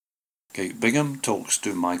Kate Bingham talks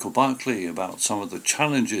to Michael Barclay about some of the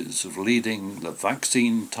challenges of leading the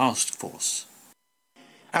Vaccine Task Force.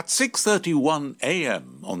 At 6:31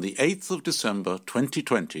 a.m. on the 8th of December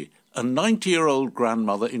 2020, a 90-year-old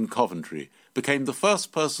grandmother in Coventry became the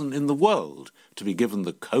first person in the world to be given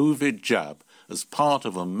the COVID jab as part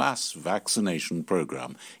of a mass vaccination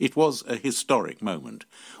programme. It was a historic moment.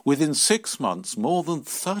 Within 6 months, more than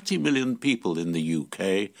 30 million people in the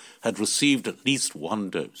UK had received at least one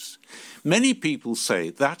dose. Many people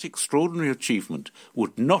say that extraordinary achievement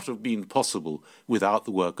would not have been possible without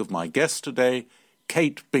the work of my guest today,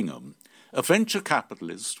 Kate Bingham, a venture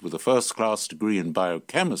capitalist with a first-class degree in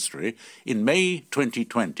biochemistry. In May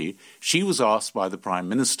 2020, she was asked by the Prime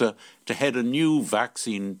Minister to head a new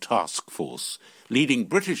vaccine task force, leading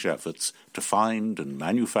British efforts to find and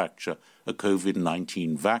manufacture a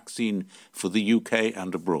COVID-19 vaccine for the UK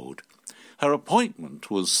and abroad. Her appointment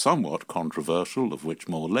was somewhat controversial, of which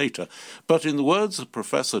more later, but in the words of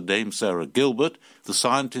Professor Dame Sarah Gilbert, the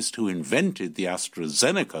scientist who invented the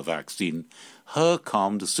AstraZeneca vaccine, her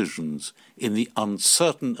calm decisions in the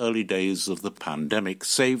uncertain early days of the pandemic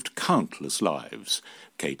saved countless lives.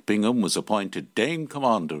 Kate Bingham was appointed Dame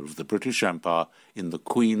Commander of the British Empire in the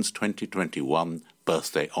Queen's 2021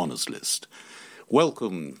 Birthday Honours List.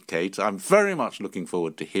 Welcome, Kate. I'm very much looking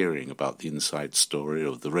forward to hearing about the inside story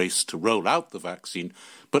of the race to roll out the vaccine,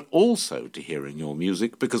 but also to hearing your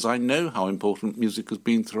music, because I know how important music has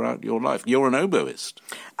been throughout your life. You're an oboist.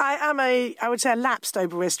 I am I would say, a lapsed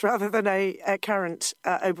oboist rather than a current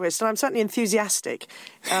oboist, and I'm certainly enthusiastic,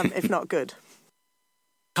 if not good.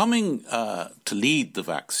 Coming to lead the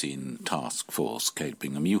vaccine task force, Kate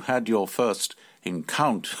Bingham, you had your first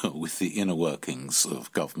encounter with the inner workings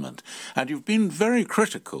of government, and you've been very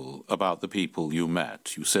critical about the people you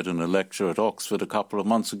met. You said in a lecture at Oxford a couple of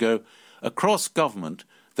months ago, across government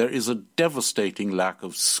there is a devastating lack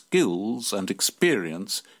of skills and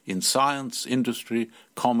experience in science, industry,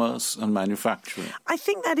 commerce and manufacturing. I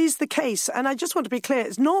think that is the case, and I just want to be clear,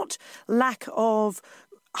 it's not lack of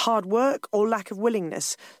hard work or lack of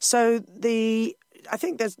willingness. So I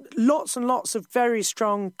think there's lots and lots of very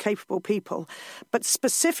strong, capable people. But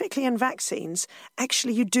specifically in vaccines,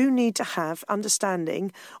 actually you do need to have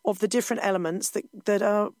understanding of the different elements that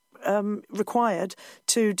are required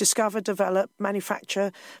to discover, develop,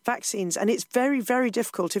 manufacture vaccines. And it's very, very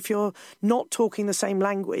difficult if you're not talking the same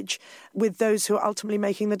language with those who are ultimately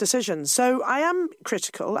making the decisions. So I am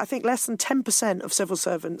critical. I think less than 10% of civil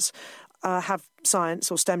servants have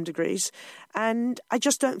science or STEM degrees, and I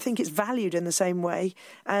just don't think it's valued in the same way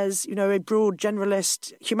as, a broad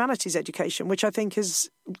generalist humanities education, which I think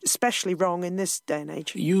is especially wrong in this day and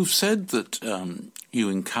age. You've said that you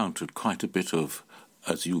encountered quite a bit of,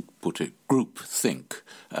 as you put it, groupthink,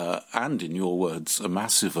 and in your words, a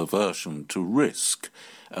massive aversion to risk.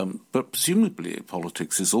 But presumably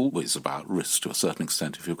politics is always about risk to a certain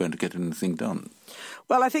extent if you're going to get anything done.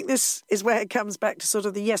 Well, I think this is where it comes back to sort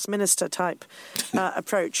of the yes minister type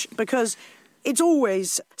approach, because it's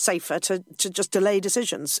always safer to just delay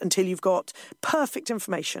decisions until you've got perfect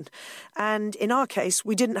information. And in our case,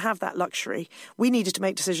 we didn't have that luxury. We needed to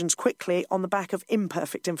make decisions quickly on the back of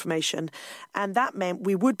imperfect information. And that meant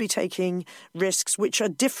we would be taking risks which are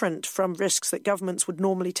different from risks that governments would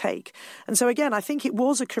normally take. And so, again, I think it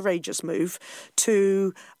was a courageous move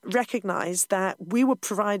to recognise that we were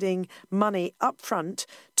providing money up front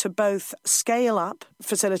to both scale up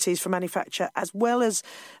facilities for manufacture as well as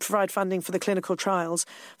provide funding for the clinical trials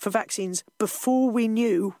for vaccines before we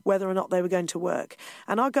knew whether or not they were going to work.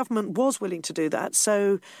 And our government was willing to do that.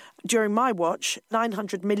 So during my watch,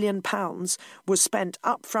 £900 million was spent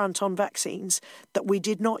up front on vaccines that we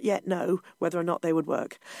did not yet know whether or not they would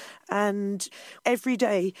work. And every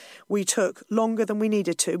day we took longer than we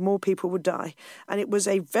needed to, more people would die. And it was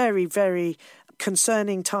a very, very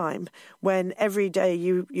concerning time when every day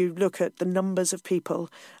you look at the numbers of people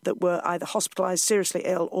that were either hospitalised, seriously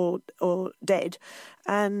ill or dead,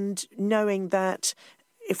 and knowing that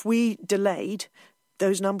if we delayed,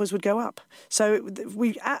 those numbers would go up. So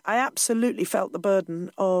I absolutely felt the burden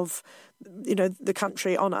of the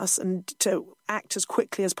country on us and to act as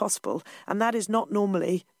quickly as possible. And that is not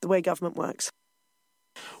normally the way government works.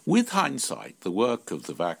 With hindsight, the work of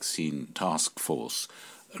the Vaccine Task Force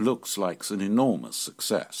looks like an enormous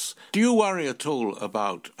success. Do you worry at all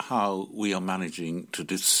about how we are managing to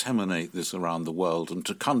disseminate this around the world and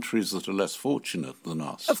to countries that are less fortunate than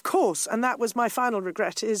us? Of course, and that was my final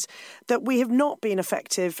regret, is that we have not been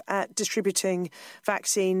effective at distributing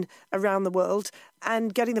vaccine around the world.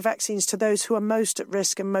 and getting the vaccines to those who are most at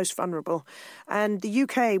risk and most vulnerable. And the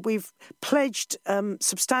UK, we've pledged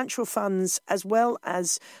substantial funds as well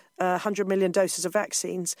as 100 million doses of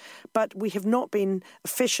vaccines, but we have not been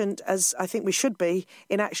efficient, as I think we should be,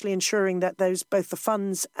 in actually ensuring that both the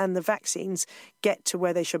funds and the vaccines get to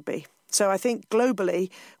where they should be. So I think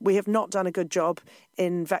globally we have not done a good job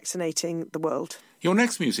in vaccinating the world. Your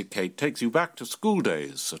next music, Kate, takes you back to school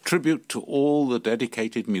days, a tribute to all the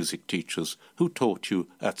dedicated music teachers who taught you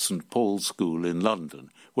at St Paul's School in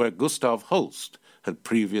London, where Gustav Holst had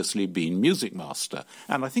previously been music master.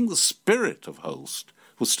 And I think the spirit of Holst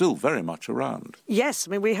was still very much around. Yes,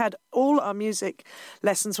 I mean, we had all our music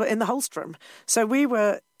lessons were in the Holst room. So we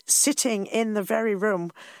were sitting in the very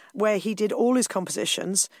room where he did all his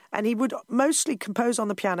compositions, and he would mostly compose on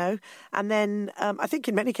the piano and then, I think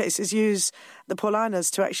in many cases, use the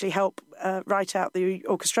Pauliners to actually help write out the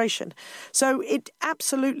orchestration. So it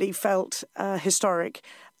absolutely felt historic,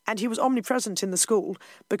 and he was omnipresent in the school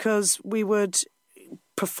because we would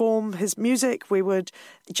perform his music. We would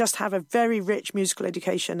just have a very rich musical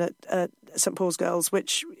education at St Paul's Girls,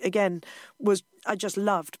 which, again, I just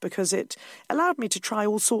loved because it allowed me to try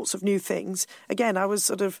all sorts of new things. Again, I was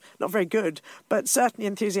sort of not very good, but certainly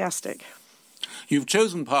enthusiastic. You've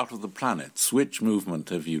chosen part of the planets. Which movement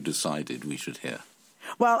have you decided we should hear?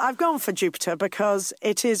 Well, I've gone for Jupiter because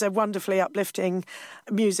it is a wonderfully uplifting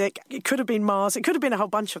music. It could have been Mars. It could have been a whole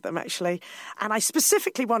bunch of them, actually. And I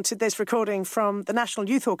specifically wanted this recording from the National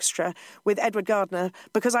Youth Orchestra with Edward Gardner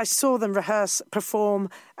because I saw them rehearse, perform,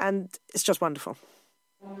 and it's just wonderful.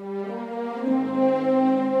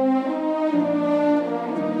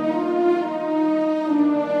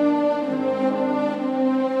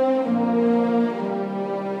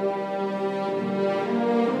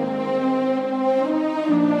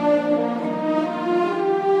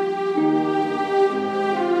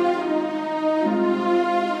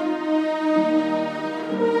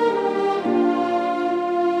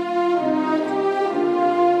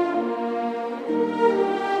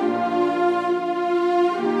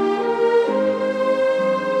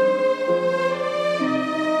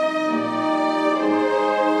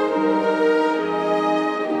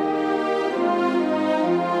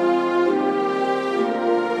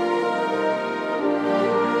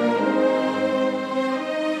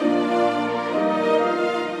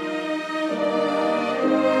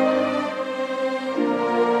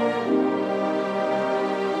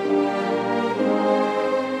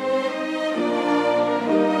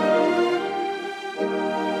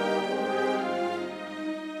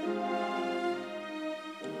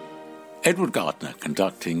 Edward Gardner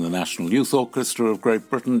conducting the National Youth Orchestra of Great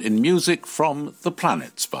Britain in music from The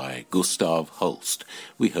Planets by Gustav Holst.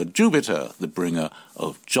 We heard Jupiter, the bringer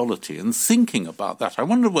of jollity, and thinking about that, I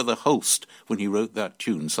wonder whether Holst, when he wrote that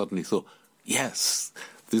tune, suddenly thought, yes,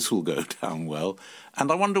 this will go down well. And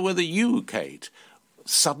I wonder whether you, Kate,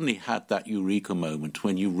 suddenly had that eureka moment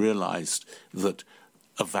when you realised that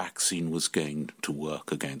a vaccine was going to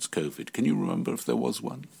work against COVID. Can you remember if there was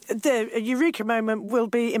one? The eureka moment will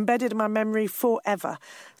be embedded in my memory forever.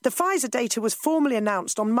 The Pfizer data was formally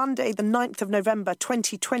announced on Monday, the 9th of November,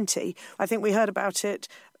 2020. I think we heard about it,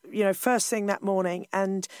 first thing that morning.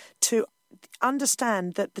 And to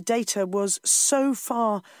understand that the data was so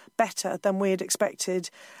far better than we had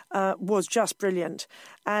expected was just brilliant.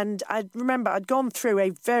 And I remember I'd gone through a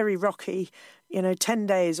very rocky 10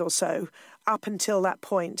 days or so up until that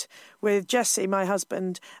point, with Jesse, my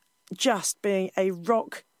husband, just being a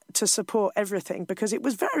rock to support everything because it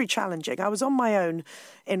was very challenging. I was on my own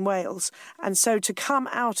in Wales. And so to come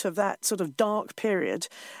out of that sort of dark period,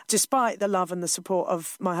 despite the love and the support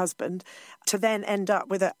of my husband, to then end up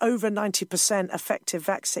with an over 90% effective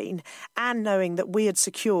vaccine and knowing that we had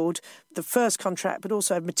secured the first contract, but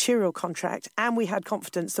also a material contract, and we had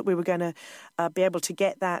confidence that we were going to be able to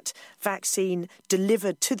get that vaccine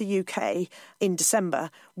delivered to the UK in December,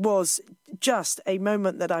 was just a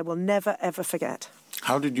moment that I will never, ever forget.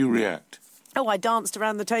 How did you react? Oh, I danced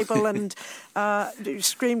around the table and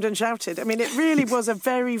screamed and shouted. I mean, it really was a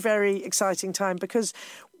very, very exciting time because,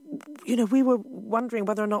 we were wondering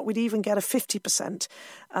whether or not we'd even get a 50%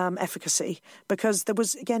 efficacy because there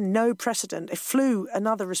was, again, no precedent. If flu,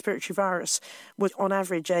 another respiratory virus, was on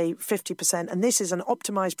average a 50%. And this is an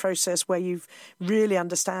optimized process where you really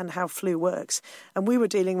understand how flu works. And we were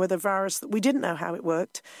dealing with a virus that we didn't know how it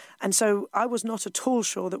worked. And so I was not at all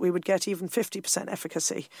sure that we would get even 50%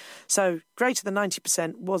 efficacy. So greater than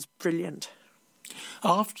 90% was brilliant.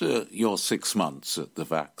 After your 6 months at the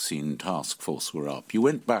Vaccine Task Force were up, you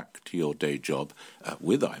went back to your day job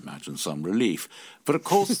with, I imagine, some relief. But of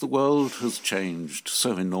course the world has changed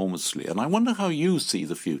so enormously, and I wonder how you see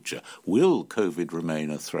the future. Will COVID remain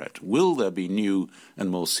a threat? Will there be new and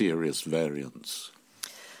more serious variants?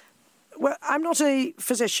 Well, I'm not a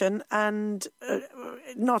physician and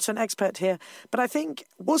not an expert here, but I think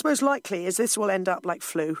what's most likely is this will end up like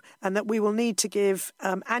flu and that we will need to give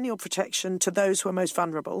annual protection to those who are most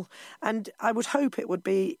vulnerable. And I would hope it would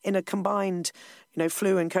be in a combined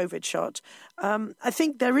flu and COVID shot. I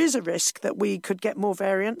think there is a risk that we could get more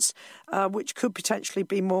variants, which could potentially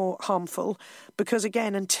be more harmful, because,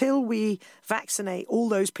 again, until we vaccinate all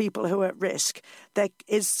those people who are at risk, there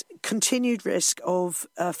is continued risk of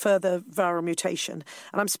further viral mutation.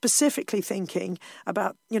 And I'm specifically thinking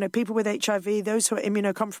about, people with HIV, those who are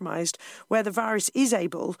immunocompromised, where the virus is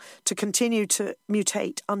able to continue to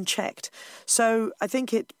mutate unchecked. So I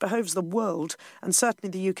think it behoves the world, and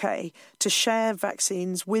certainly the UK, to share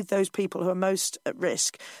vaccines with those people who are most at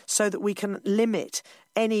risk so that we can limit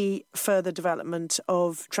any further development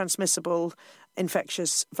of transmissible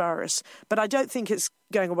infectious virus. But I don't think it's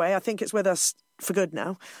going away. I think it's with us for good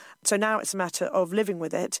now. So now it's a matter of living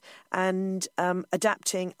with it and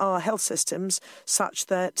adapting our health systems such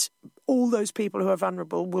that all those people who are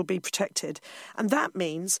vulnerable will be protected. And that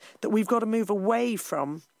means that we've got to move away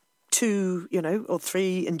from 2, or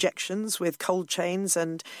 3 injections with cold chains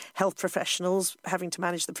and health professionals having to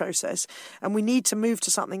manage the process. And we need to move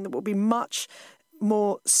to something that will be much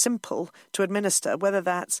more simple to administer, whether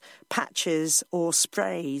that's patches or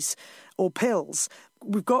sprays or pills.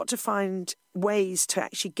 We've got to find ways to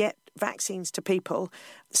actually get vaccines to people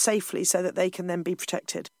safely so that they can then be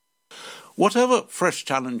protected. Whatever fresh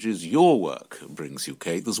challenges your work brings you,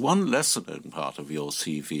 Kate, there's one lesser-known part of your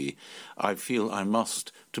CV I feel I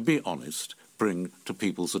must, to be honest, bring to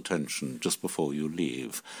people's attention just before you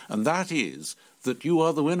leave, and that is that you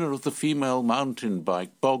are the winner of the Female Mountain Bike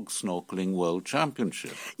Bog Snorkeling World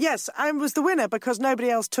Championship. Yes, I was the winner because nobody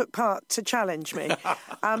else took part to challenge me.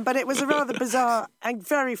 But it was a rather bizarre and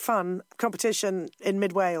very fun competition in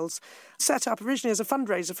mid-Wales, set up originally as a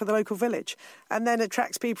fundraiser for the local village, and then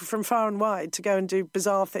attracts people from far and wide to go and do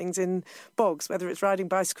bizarre things in bogs, whether it's riding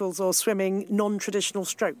bicycles or swimming non-traditional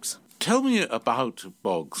strokes. Tell me about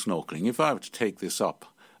bog snorkeling. If I were to take this up,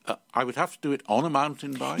 I would have to do it on a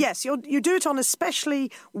mountain bike? Yes, you do it on a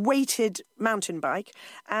specially weighted mountain bike,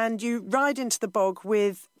 and you ride into the bog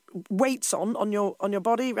with weights on your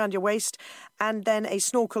body, around your waist, and then a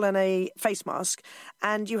snorkel and a face mask.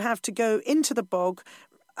 And you have to go into the bog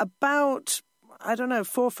about 4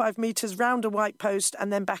 or 5 metres round a white post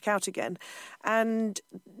and then back out again. And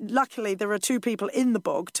luckily there are 2 people in the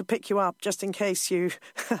bog to pick you up just in case you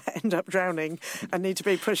end up drowning and need to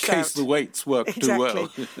be pushed out. In case the weights work too well.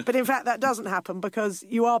 But in fact that doesn't happen because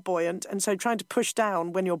you are buoyant, and so trying to push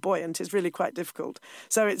down when you're buoyant is really quite difficult.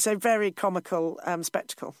 So it's a very comical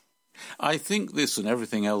spectacle. I think this and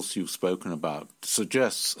everything else you've spoken about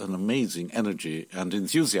suggests an amazing energy and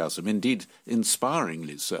enthusiasm, indeed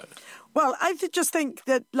inspiringly so. Well, I just think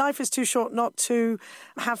that life is too short not to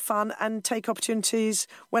have fun and take opportunities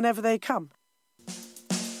whenever they come.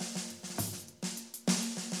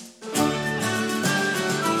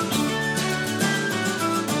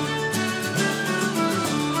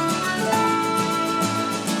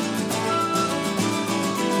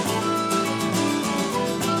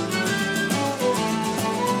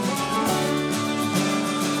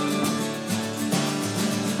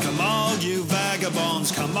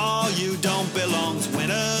 Come all you don't belongs,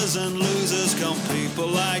 winners and losers, come people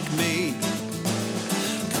like me.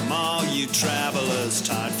 Come all you travellers,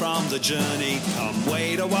 tired from the journey, come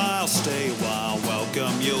wait a while, stay a while,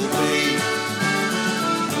 welcome you'll be.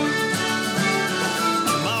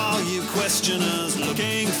 Come all you questioners,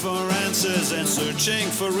 looking for answers and searching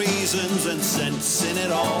for reasons and sense in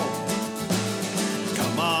it all.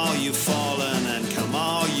 Come all you fallen and come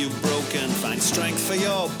all you broken, find strength for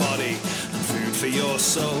your body, food for your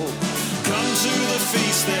soul. Come to the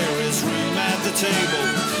feast, there is room at the table.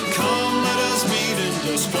 Come, let us meet in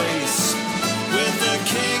this place with the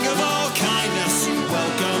King of all kindness who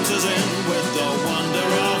welcomes us in with the wonder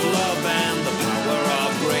of love and the power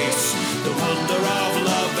of grace. The wonder of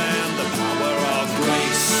love and the power of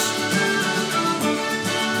grace.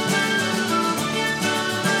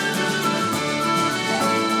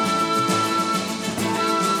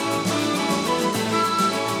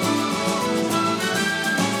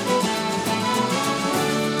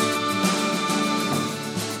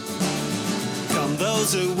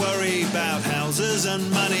 Those who worry about houses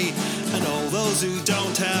and money, and all those who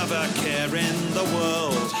don't have a care in the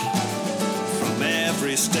world. From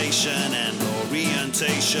every station and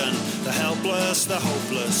orientation, the helpless, the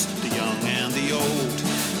hopeless, the young and the old.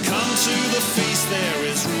 Come to the feast, there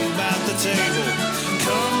is room at the table.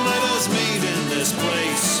 Come, let us meet in this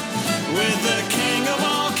place with the King of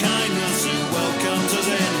all kindness who welcomes us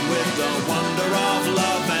in with the wonder of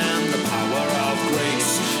love and the power of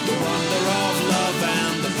grace. The wonder of love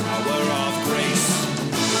and the power of grace.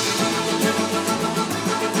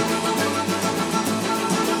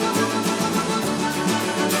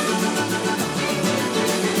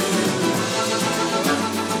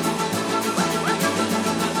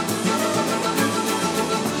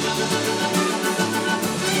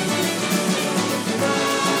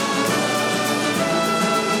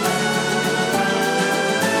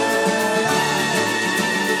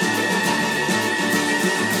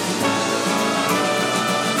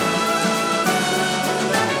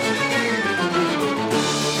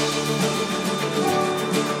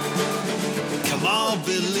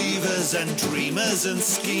 And dreamers and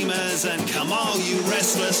schemers, and come all you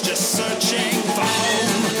restless just searching for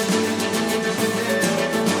home.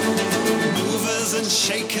 Movers and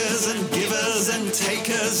shakers and givers and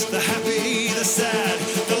takers, the happy, the sad,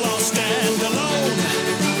 the lost and alone.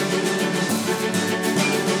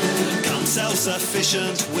 Come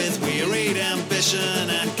self-sufficient with wearied ambition,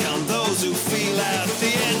 and come those who feel at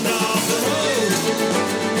the end of the road.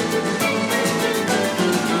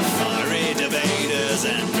 Fiery debaters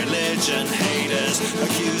and religion haters,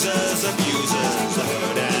 accusers, abusers,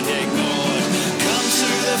 heard and ignored. Come to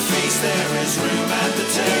the feast, there is room at the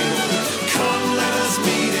table. Come, let us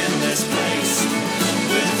meet in this place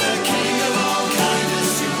with the King of all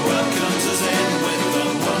kindness who welcomes us in with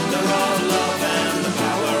the wonder of love and the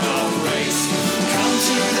power of grace. Come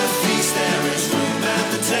to the feast, there is room at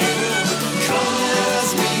the table. Come, let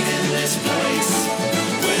us meet in this place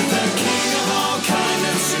with the King of all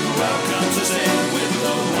kindness who welcomes us in with the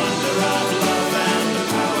wonder of love and the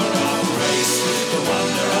power of grace. The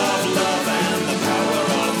wonder of love and the power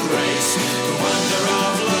of grace. The wonder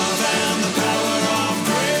of love and the power of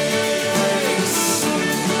grace.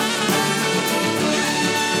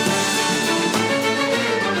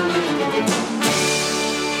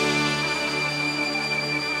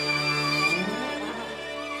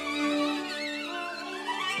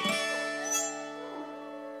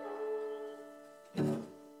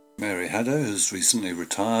 Mary Haddo has recently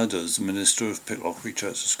retired as Minister of Pitlochry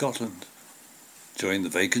Church of Scotland. During the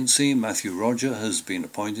vacancy, Matthew Roger has been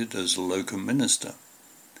appointed as locum minister.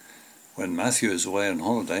 When Matthew is away on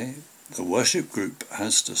holiday, the worship group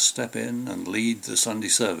has to step in and lead the Sunday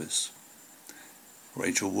service.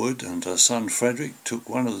 Rachel Wood and her son Frederick took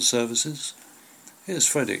one of the services. Here's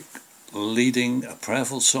Frederick leading a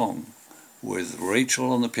prayerful song with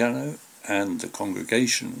Rachel on the piano and the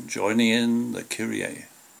congregation joining in the Kyrie.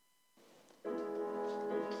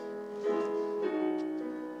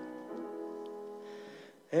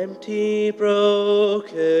 Empty,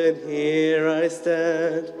 broken, here I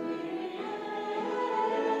stand.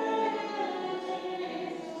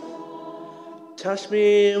 Touch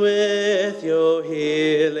me with your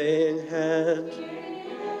healing hand.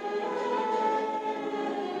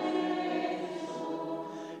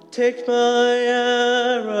 Take my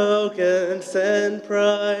arrogance and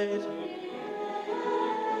pride.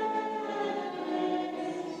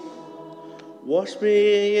 Wash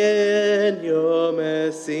me in your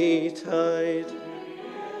mercy tide.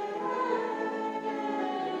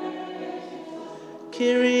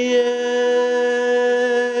 Kyrie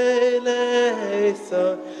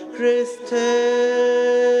eleison, Christe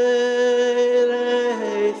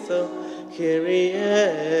eleison, Kyrie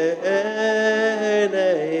eleison.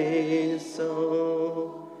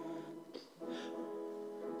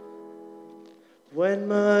 When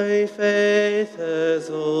my faith has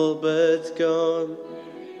all but gone,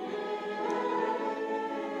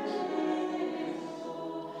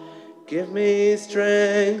 give me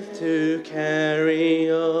strength to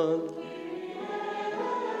carry on.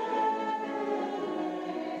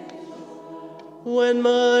 When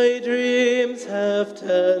my dreams have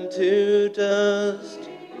turned to dust,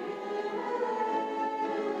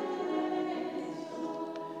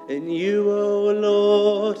 in you, O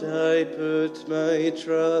Lord, I put my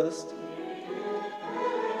trust.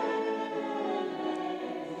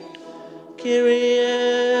 Kyrie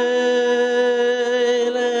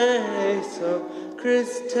eleison,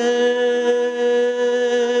 Christe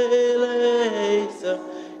eleison,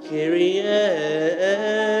 Kyrie eleison.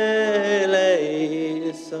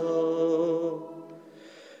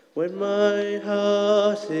 When my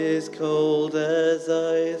heart is cold as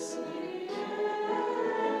ice,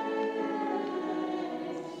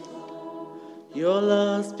 Your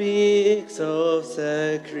law speaks of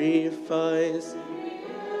sacrifice.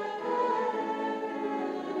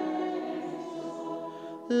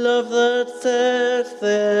 Love that sets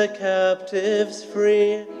their captives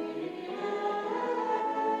free.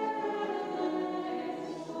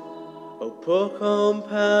 Oh, pour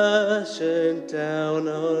compassion down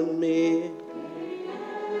on me.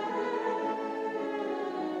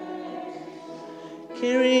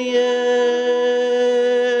 Kyrie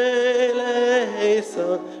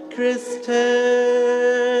eleison, Christe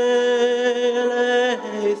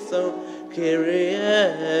eleison, Kyrie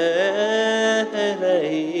eleison.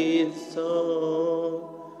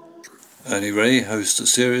 Ernie Ray hosts a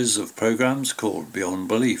series of programs called Beyond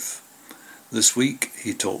Belief. This week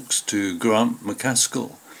he talks to Grant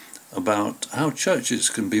McCaskill about how churches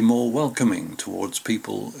can be more welcoming towards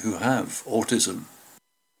people who have autism.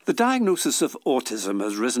 The diagnosis of autism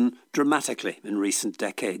has risen dramatically in recent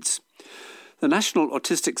decades. The National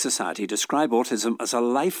Autistic Society describe autism as a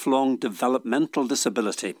lifelong developmental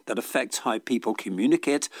disability that affects how people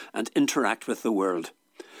communicate and interact with the world.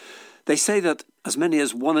 They say that as many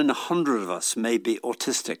as 1 in 100 of us may be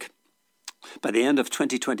autistic. By the end of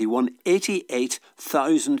 2021,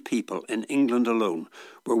 88,000 people in England alone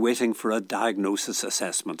were waiting for a diagnosis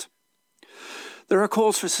assessment. There are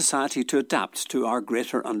calls for society to adapt to our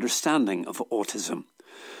greater understanding of autism.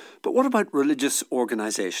 But what about religious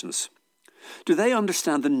organisations? Do they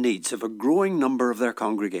understand the needs of a growing number of their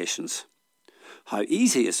congregations? How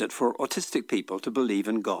easy is it for autistic people to believe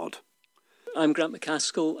in God? I'm Grant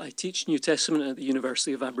McCaskill. I teach New Testament at the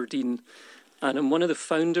University of Aberdeen, and I'm one of the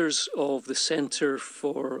founders of the Centre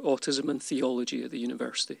for Autism and Theology at the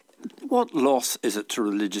university. What loss is it to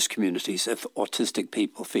religious communities if autistic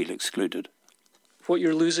people feel excluded? What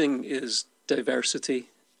you're losing is diversity.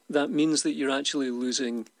 That means that you're actually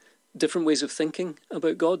losing different ways of thinking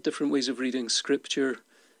about God, different ways of reading Scripture.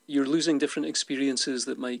 You're losing different experiences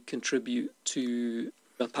that might contribute to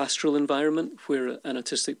a pastoral environment where an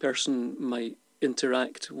autistic person might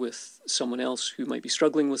interact with someone else who might be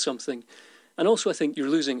struggling with something. And also I think you're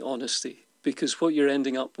losing honesty, because what you're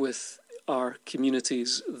ending up with are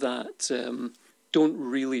communities that don't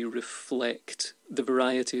really reflect the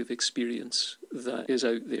variety of experience that is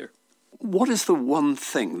out there. What is the one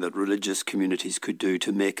thing that religious communities could do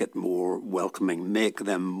to make it more welcoming, make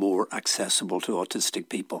them more accessible to autistic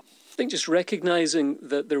people? I think just recognising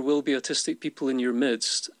that there will be autistic people in your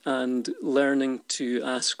midst and learning to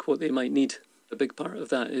ask what they might need. A big part of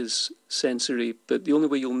that is sensory, but the only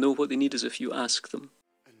way you'll know what they need is if you ask them.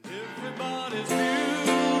 Everybody's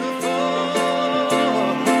beautiful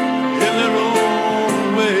in their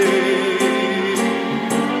own way.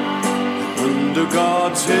 Under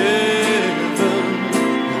God's heaven,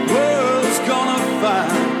 the world's gonna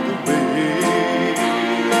find a way.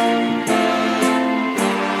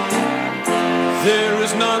 There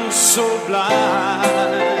is none so blind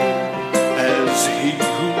as he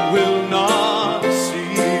who will not see.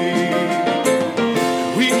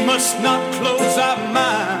 We must not close our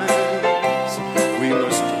minds, we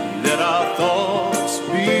must let our thoughts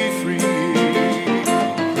be free.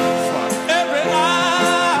 For every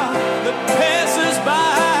hour that passes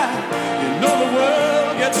by, you know the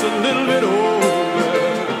world gets a little bit older.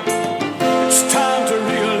 It's time to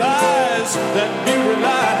realize that beauty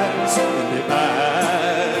lies in the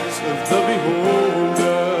eyes of the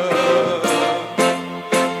beholder.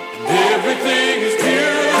 And everything is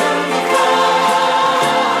beautiful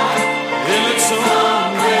in its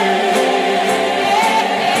own way.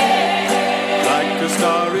 Like a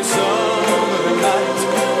starry summer night,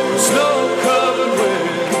 a snow-covered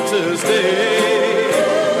winter's day.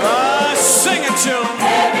 Ah, sing it, children.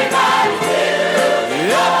 Everybody's beautiful.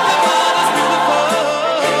 Everybody's beautiful.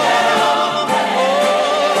 Oh,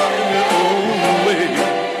 in their own way.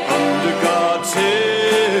 Under God's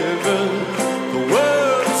heaven, the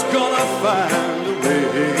world's gonna find a way.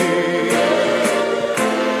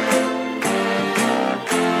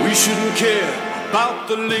 We shouldn't care about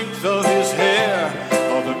the length of his hair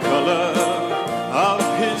or the color of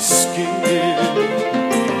his skin.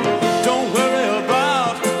 Don't worry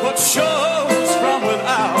about what shows from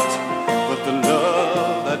without, but the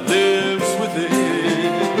love that lives within.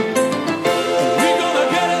 We're gonna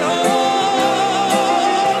get it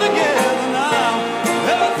all together now.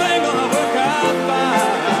 Everything gonna work out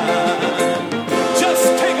fine. Just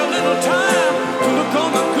take a little time to look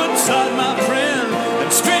on the good side, my friend,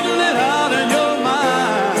 and straighten it out in your mind.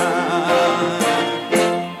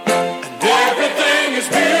 And everything is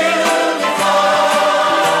beautiful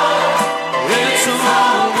in its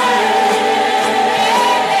own way.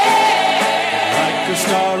 Like a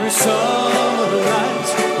starry summer night,